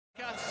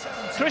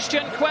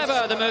Christian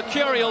Cueva, the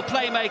mercurial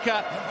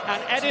playmaker,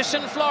 and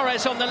Edison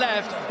Flores on the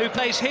left, who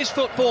plays his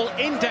football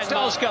in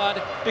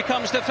Denmark,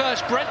 becomes the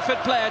first Brentford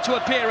player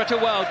to appear at a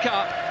World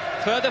Cup.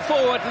 Further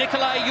forward,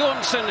 Nikolaj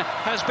Jonsson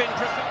has been...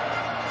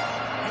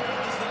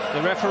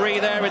 The referee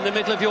there in the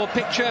middle of your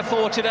picture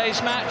for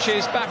today's match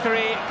is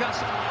Bakary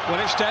Gus. Well,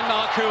 it's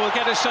Denmark who will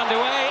get us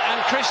underway, and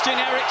Christian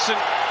Eriksen,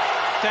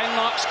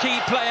 Denmark's key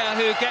player,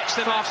 who gets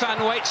the match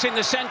and waits in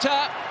the centre.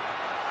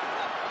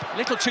 A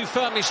little too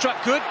firmly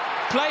struck. Good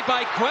play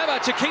by Cueva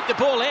to keep the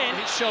ball in.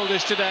 His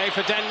shoulders today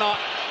for Denmark.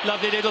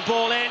 Lovely little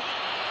ball in.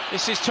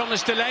 This is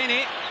Thomas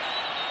Delaney.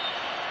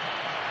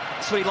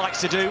 That's what he likes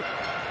to do.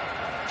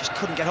 Just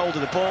couldn't get hold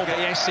of the ball.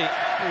 Yes,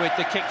 with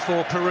the kick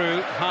for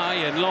Peru, high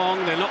and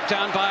long. They're knocked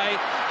down by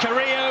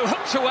Carrillo,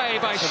 hooked away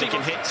by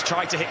Simon.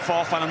 Tried to hit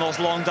Farfan on those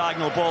long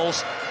diagonal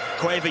balls.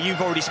 Cueva, you've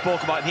already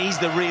spoke about him. He's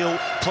the real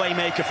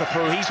playmaker for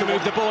Peru. He's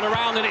moved the ball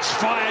around and it's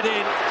fired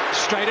in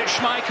straight at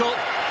Schmeichel,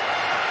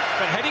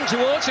 but heading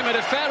towards him at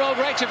a fair old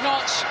rate of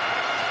knots.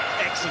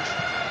 Excellent.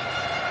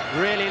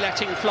 Really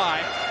letting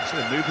fly. So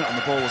the movement on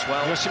the ball as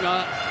well.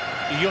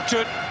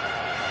 Yussuf.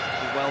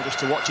 Well, just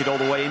to watch it all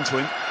the way into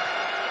him.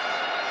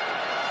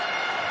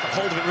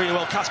 Hold of it really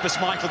well. Kasper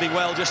Schmeichel did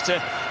well just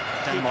to...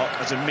 Denmark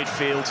as a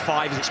midfield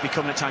five, as it's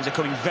becoming at times, they're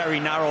coming very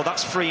narrow.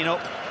 That's freeing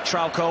up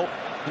Trauco,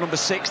 number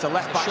 6, the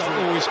left back.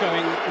 Always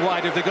going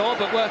wide of the goal,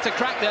 but worth a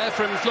crack there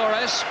from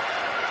Flores.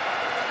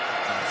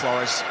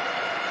 Flores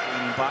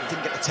leaning back,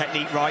 didn't get the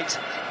technique right.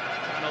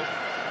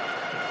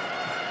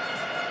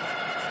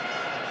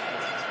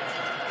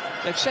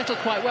 They've settled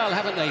quite well,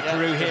 haven't they, yeah,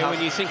 Peru here,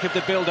 when you think of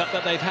the build-up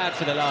that they've had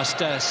for the last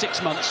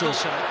 6 months or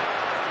so.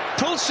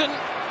 Poulsen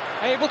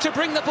able to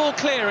bring the ball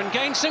clear and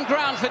gain some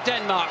ground for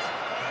Denmark.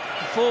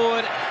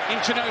 Forward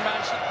into no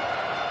man's land.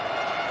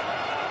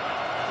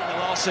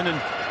 Larsen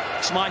and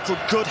Schmeichel,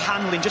 good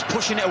handling, just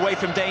pushing it away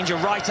from danger,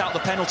 right out the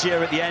penalty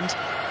area at the end.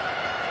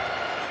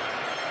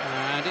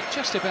 And it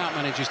just about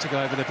manages to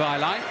go over the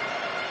byline.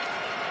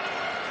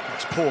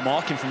 It's poor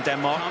marking from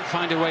Denmark. Can't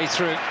find a way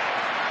through.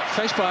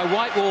 Faced by a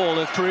white wall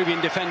of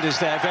Peruvian defenders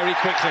there very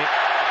quickly.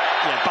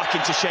 Yeah, back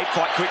into shape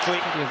quite quickly.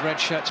 With red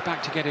shirts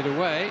back to get it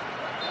away.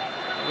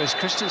 It was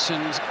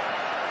Christensen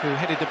who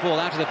headed the ball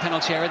out of the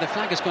penalty area. The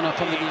flag has gone up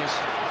on the news.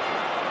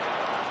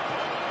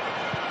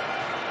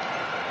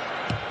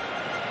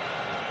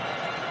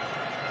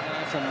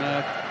 From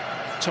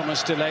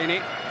Thomas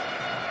Delaney.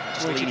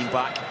 Just leaning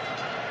back.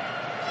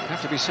 It'd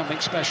have to be something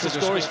special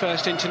to score his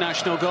first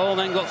international goal,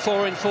 then got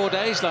 4 in 4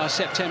 days last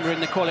September in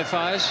the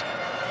qualifiers.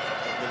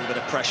 A little bit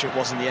of pressure it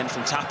was in the end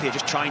from Tapia,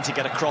 just trying to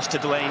get across to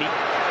Delaney.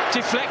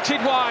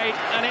 Deflected wide,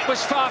 and it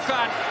was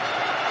Farfan.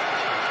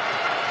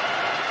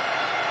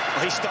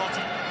 Well, he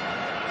started.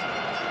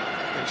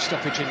 Good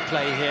stoppage in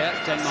play here.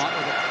 Denmark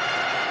with it.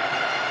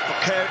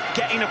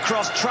 Getting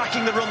across,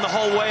 tracking the run the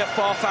whole way at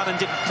Farfan, and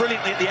did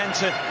brilliantly at the end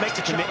to make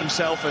the commit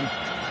himself, and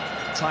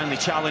timely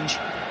challenge.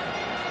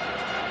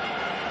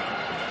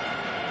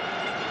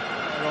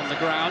 They're on the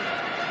ground.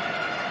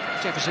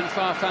 Jefferson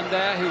Farfan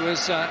there, who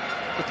was the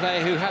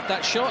player who had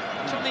that shot.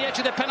 It's on the edge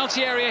of the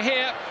penalty area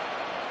here.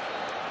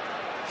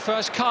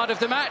 First card of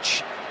the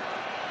match.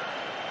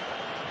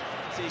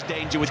 Sees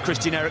danger with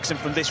Christian Eriksen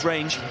from this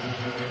range.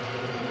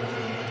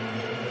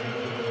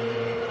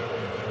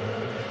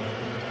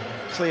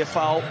 Clear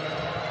foul.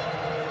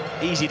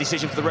 Easy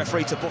decision for the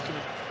referee to book him.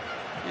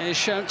 It is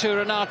shown to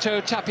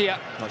Renato Tapia.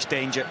 No, it's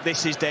danger.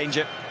 This is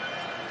danger.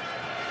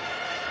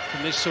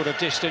 From this sort of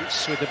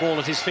distance with the ball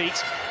at his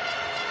feet.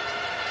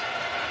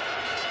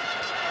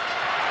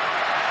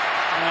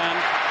 And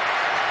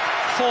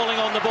falling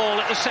on the ball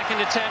at the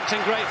second attempt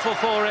and grateful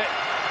for it.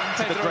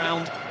 To the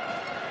ground.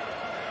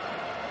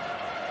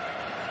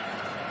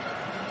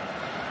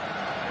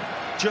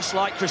 Just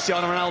like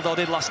Cristiano Ronaldo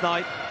did last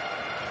night.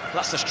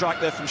 That's the strike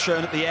there from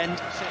Schöne at the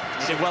end.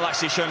 He did well,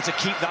 actually, Schöne, to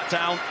keep that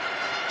down.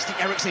 I just think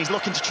Eriksen is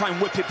looking to try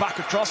and whip it back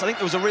across. I think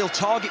there was a real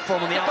target for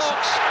him on the outside.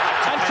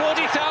 And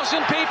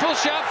 40,000 people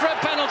shout for a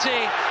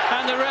penalty.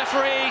 And the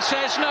referee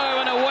says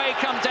no, and away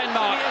come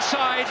Denmark. On the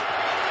side.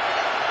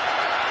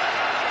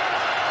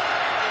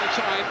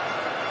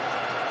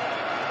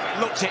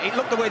 It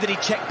looked the way that he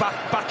checked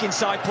back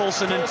inside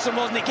Poulsen, and Poulsen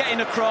wasn't he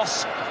getting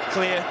across.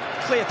 Clear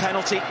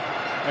penalty.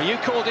 Well, you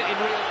called it in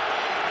real.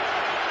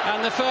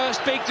 And the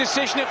first big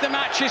decision of the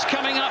match is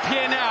coming up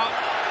here now.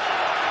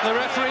 The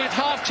referee at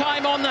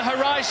half-time on the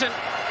horizon.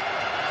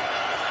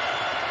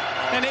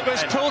 And it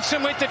was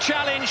Poulsen with the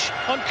challenge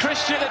on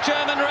Christian, the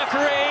German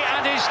referee,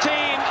 and his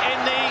team in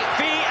the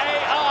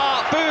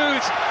VAR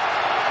booth.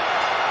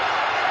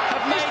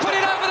 He's put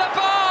it over the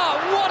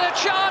bar. What a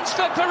chance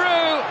for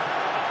Peru.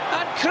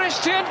 And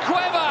Christian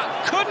Cueva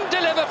couldn't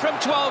deliver from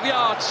 12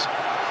 yards.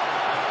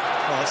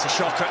 Oh, it's a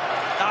shocker.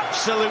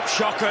 Absolute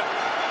shocker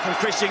from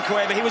Christian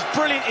Cueva. He was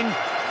brilliant in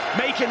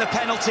making the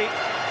penalty,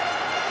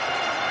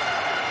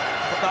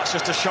 but that's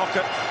just a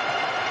shocker.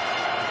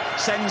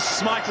 Sends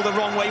Schmeichel the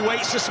wrong way,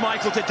 waits for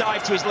Schmeichel to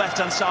dive to his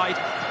left-hand side.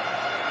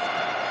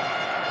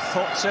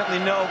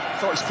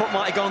 Thought his foot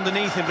might have gone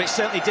underneath him, but it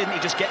certainly didn't. He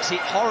just gets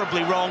it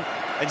horribly wrong.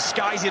 and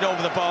skies it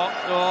over the bar.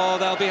 Oh,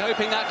 they'll be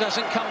hoping that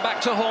doesn't come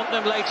back to haunt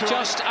them later.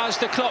 Just as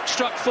the clock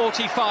struck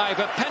 45,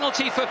 a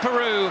penalty for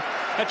Peru,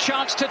 a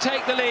chance to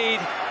take the lead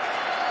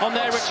on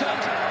their return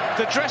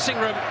to the dressing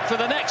room for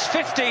the next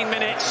 15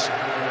 minutes.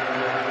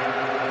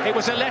 It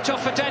was a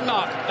let-off for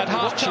Denmark at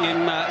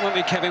half-time. Weren't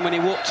we, Kevin, when he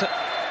walked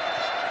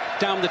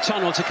down the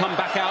tunnel to come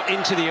back out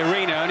into the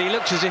arena, and he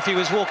looked as if he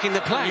was walking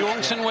the plank.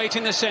 Jorgensen wait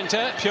in the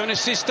centre,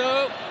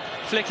 Sisto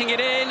flicking it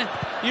in,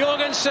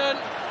 Jorgensen.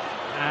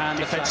 And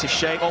defensive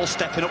shape, all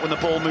stepping up when the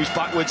ball moves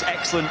backwards.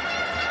 Excellent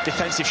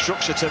defensive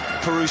structure to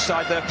Peru's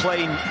side. They're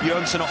playing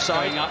Jorgensen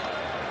offside. Going up.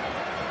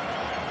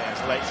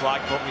 There's a late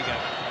flag, but we go.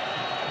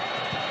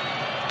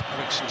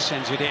 Eriksen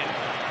sends it in.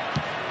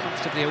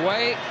 Comfortably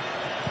away.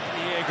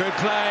 Yeah, good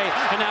play.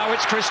 And now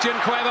it's Christian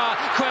Cueva.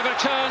 Cueva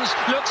turns,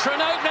 looks for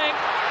an opening.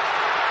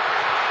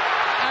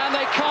 And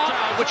they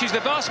can't, which is the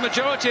vast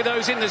majority of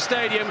those in the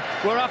stadium,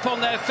 were up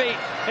on their feet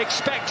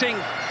expecting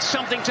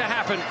something to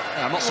happen.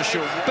 Yeah, I'm not so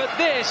sure. But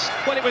this,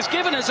 well, it was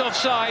given as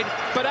offside,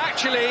 but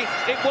actually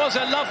it was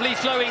a lovely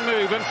flowing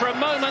move, and for a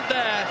moment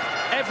there,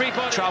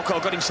 everybody...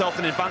 Trauco got himself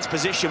in an advanced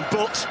position,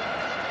 but...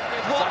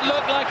 what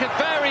looked like a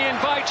very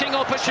inviting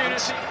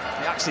opportunity.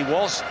 It actually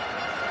was.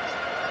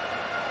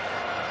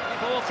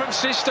 Ball from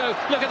Sisto.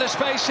 Look at the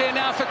space here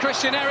now for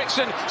Christian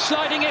Eriksen,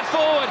 sliding it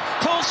forward.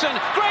 Poulsen,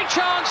 great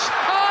chance,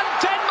 and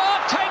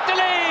Denmark take the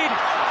lead.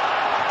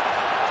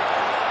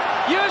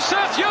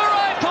 Yussuf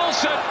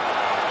Poulsen.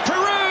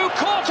 Peru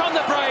caught on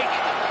the break.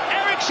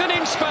 Eriksen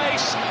in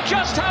space,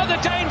 just how the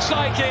Danes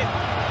like it.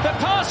 The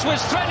pass was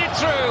threaded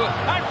through,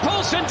 and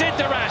Poulsen did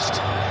the rest.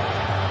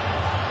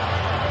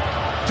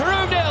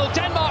 Peru 0,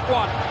 Denmark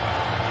 1.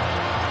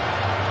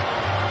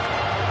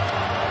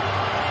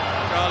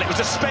 Well, it was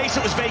a space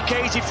that was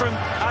vacated from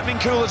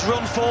Advincula's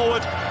run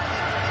forward,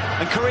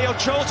 and Carrillo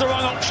chose the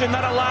wrong option.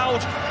 That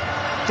allowed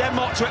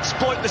Denmark to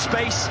exploit the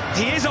space.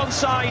 He is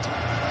onside.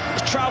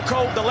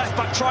 Trauco, the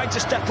left-back, tried to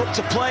step up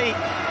to play.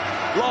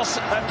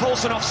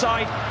 Poulsen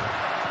offside.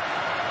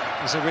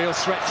 There's a real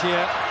threat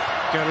here.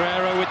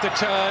 Guerrero with the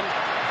turn.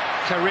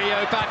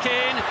 Carrillo back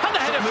in, and the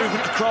header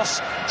movement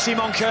across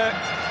Simon Kerr.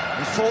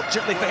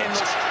 Unfortunately for him,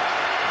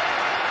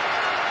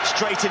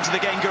 straight into the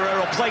game.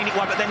 Guerrero playing it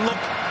wide, but then look,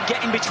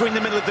 getting between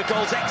the middle of the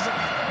goals. Excellent.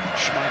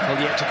 Schmeichel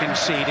yet to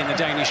concede in the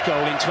Danish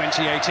goal in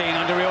 2018,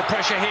 under real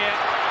pressure here.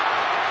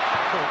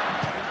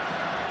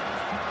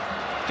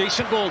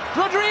 Decent ball.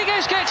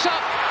 Rodriguez gets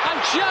up, and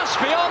just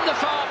beyond the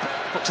far.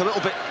 Looks a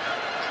little bit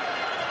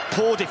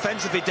poor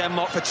defensively,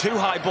 Denmark, for two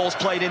high balls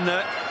played in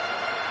there.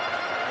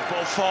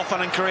 Ball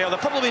Forfan and Carrillo. They're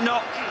probably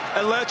not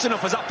alert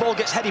enough as that ball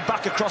gets headed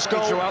back across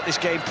goal. Throughout this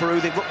game,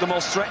 Peru, they've looked the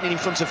most threatening in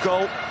front of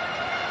goal.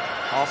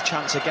 Half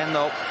chance again,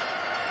 though.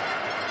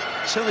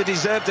 Certainly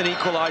deserved an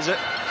equaliser.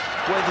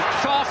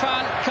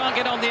 Farfan can't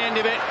get on the end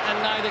of it,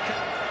 and neither can.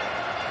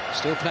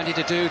 Still plenty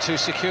to do to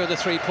secure the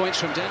 3 points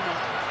from Denmark.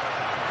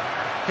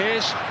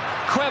 Here's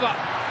Cueva,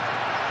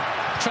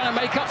 trying to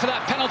make up for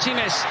that penalty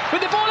miss.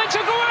 With the ball into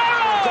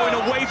Guerrero! Going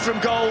away from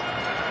goal.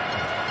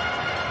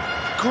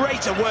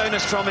 Great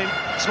awareness from him.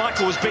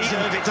 Schmeichel was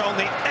beaten of it, don't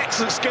they?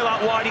 Excellent skill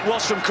out wide it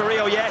was from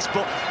Carrillo, yes,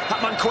 but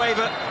that man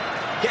Cueva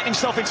getting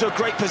himself into a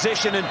great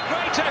position. And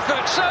great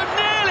effort, so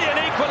nearly an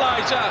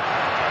equaliser.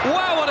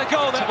 Wow, what a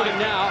goal that was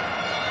now.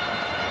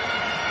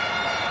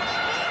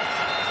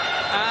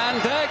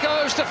 And there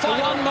goes the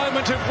one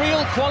moment of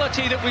real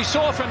quality that we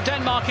saw from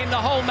Denmark in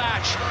the whole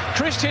match.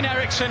 Christian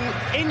Eriksen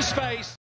in space.